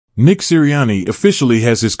Nick Sirianni officially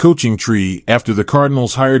has his coaching tree after the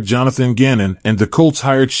Cardinals hired Jonathan Gannon and the Colts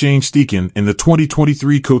hired Shane Steichen in the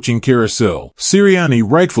 2023 coaching carousel. Sirianni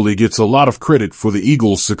rightfully gets a lot of credit for the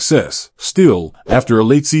Eagles' success. Still, after a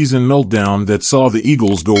late-season meltdown that saw the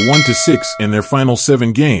Eagles go 1-6 in their final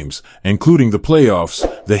 7 games, including the playoffs,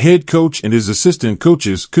 the head coach and his assistant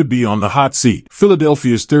coaches could be on the hot seat.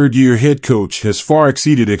 Philadelphia's third-year head coach has far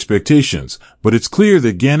exceeded expectations, but it's clear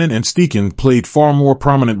that Gannon and Steichen played far more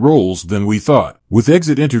prominent roles than we thought. With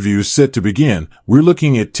exit interviews set to begin, we're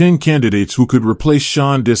looking at 10 candidates who could replace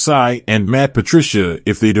Sean Desai and Matt Patricia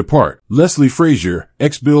if they depart. Leslie Frazier,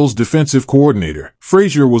 ex-Bills defensive coordinator.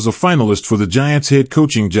 Frazier was a finalist for the Giants head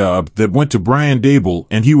coaching job that went to Brian Daboll,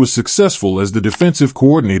 and he was successful as the defensive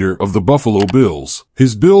coordinator of the Buffalo Bills.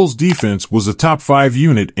 His Bills defense was a top 5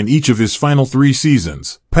 unit in each of his final 3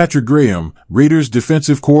 seasons. Patrick Graham, Raiders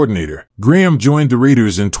defensive coordinator. Graham joined the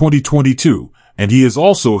Raiders in 2022. And he has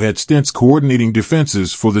also had stints coordinating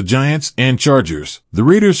defenses for the Giants and Chargers. The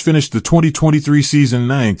Raiders finished the 2023 season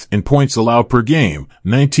 9th in points allowed per game,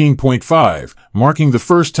 19.5, marking the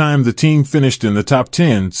first time the team finished in the top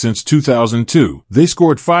 10 since 2002. They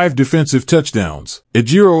scored 5 defensive touchdowns.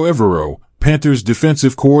 Ejiro Evero, Panthers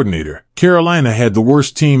defensive coordinator. Carolina had the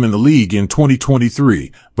worst team in the league in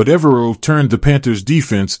 2023, but Evero turned the Panthers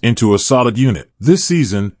defense into a solid unit. This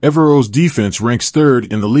season, Evero's defense ranks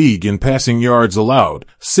 3rd in the league in passing yards allowed,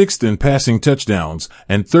 6th in passing touchdowns,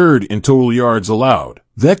 and 3rd in total yards allowed.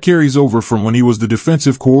 That carries over from when he was the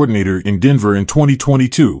defensive coordinator in Denver in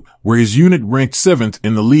 2022, where his unit ranked 7th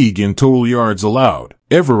in the league in total yards allowed.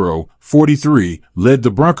 Evero, 43, led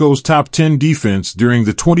the Broncos' top 10 defense during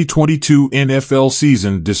the 2022 NFL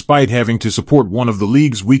season despite having to support one of the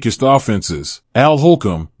league's weakest offenses. Al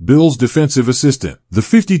Holcomb, Bills defensive assistant. The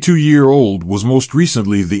 52-year-old was most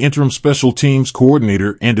recently the interim special teams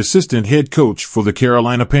coordinator and assistant head coach for the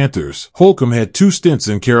Carolina Panthers. Holcomb had 2 stints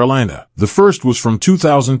in Carolina. The first was from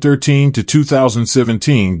 2013 to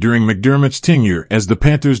 2017 during McDermott's tenure as the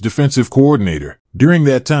Panthers defensive coordinator. During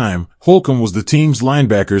that time, Holcomb was the team's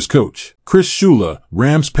linebackers coach. Chris Shula,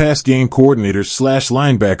 Rams pass game coordinator /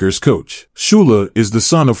 linebackers coach. Shula is the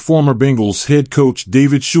son of former Bengals head coach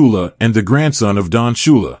David Shula and the grandson of Don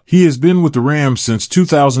Shula. He has been with the Rams since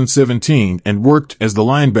 2017 and worked as the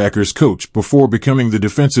linebackers coach before becoming the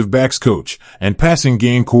defensive backs coach and passing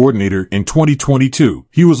game coordinator in 2022.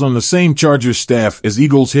 He was on the same Chargers staff as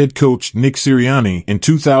Eagles head coach Nick Sirianni in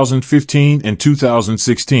 2015 and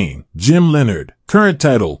 2016. Jim Leonard. Current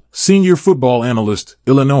title, Senior Football Analyst,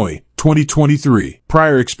 Illinois, 2023.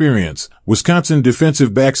 Prior experience, Wisconsin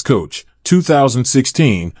Defensive Backs Coach,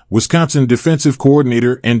 2016, Wisconsin Defensive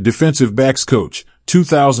Coordinator and Defensive Backs Coach,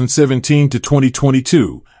 2017 to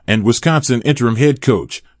 2022, and Wisconsin Interim Head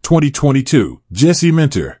Coach, 2022. Jesse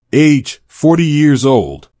Minter. Age, 40 years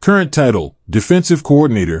old. Current title, Defensive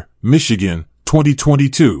Coordinator, Michigan,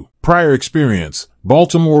 2022. Prior experience,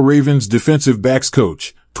 Baltimore Ravens Defensive Backs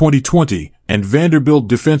Coach, 2020, and Vanderbilt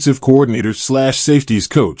Defensive Coordinator / Safeties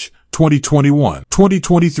Coach, 2021.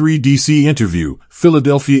 2023 DC interview,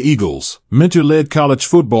 Philadelphia Eagles. Minter led college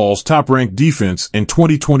football's top-ranked defense in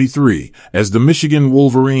 2023, as the Michigan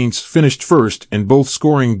Wolverines finished first in both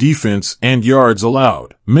scoring defense and yards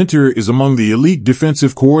allowed. Minter is among the elite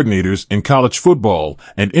defensive coordinators in college football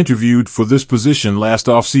and interviewed for this position last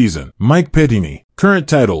offseason. Mike Pettine. Current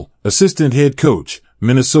title, Assistant Head Coach,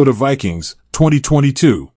 Minnesota Vikings,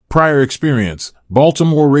 2022. Prior experience,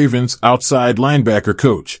 Baltimore Ravens outside linebacker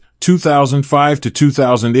coach, 2005 to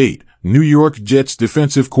 2008, New York Jets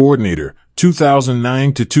defensive coordinator,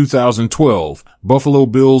 2009 to 2012, Buffalo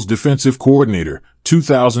Bills defensive coordinator,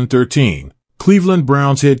 2013, Cleveland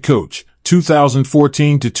Browns head coach,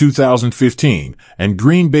 2014 to 2015, and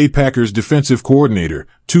Green Bay Packers defensive coordinator,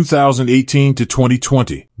 2018 to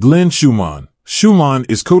 2020. Glenn Schumann. Schumann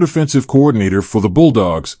is co-defensive coordinator for the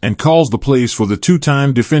Bulldogs and calls the plays for the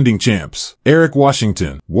 2-time defending champs. Eric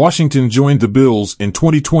Washington. Washington joined the Bills in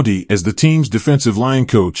 2020 as the team's defensive line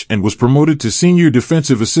coach and was promoted to senior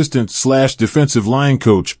defensive assistant / defensive line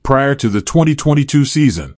coach prior to the 2022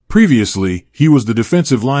 season. Previously, he was the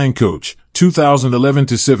defensive line coach, 2011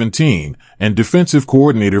 to 17, and defensive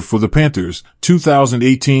coordinator for the Panthers,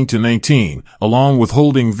 2018 to 19, along with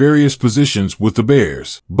holding various positions with the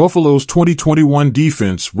Bears. Buffalo's 2021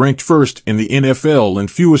 defense ranked first in the NFL in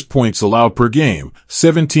fewest points allowed per game,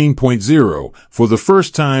 17.0, for the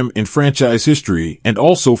first time in franchise history, and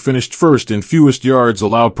also finished first in fewest yards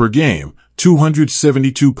allowed per game,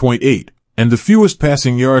 272.8. and the fewest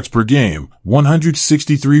passing yards per game,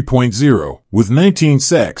 163.0. With 19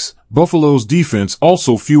 sacks, Buffalo's defense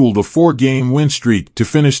also fueled a 4-game win streak to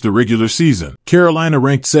finish the regular season. Carolina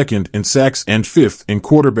ranked second in sacks and fifth in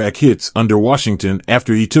quarterback hits under Washington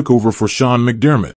after he took over for Sean McDermott.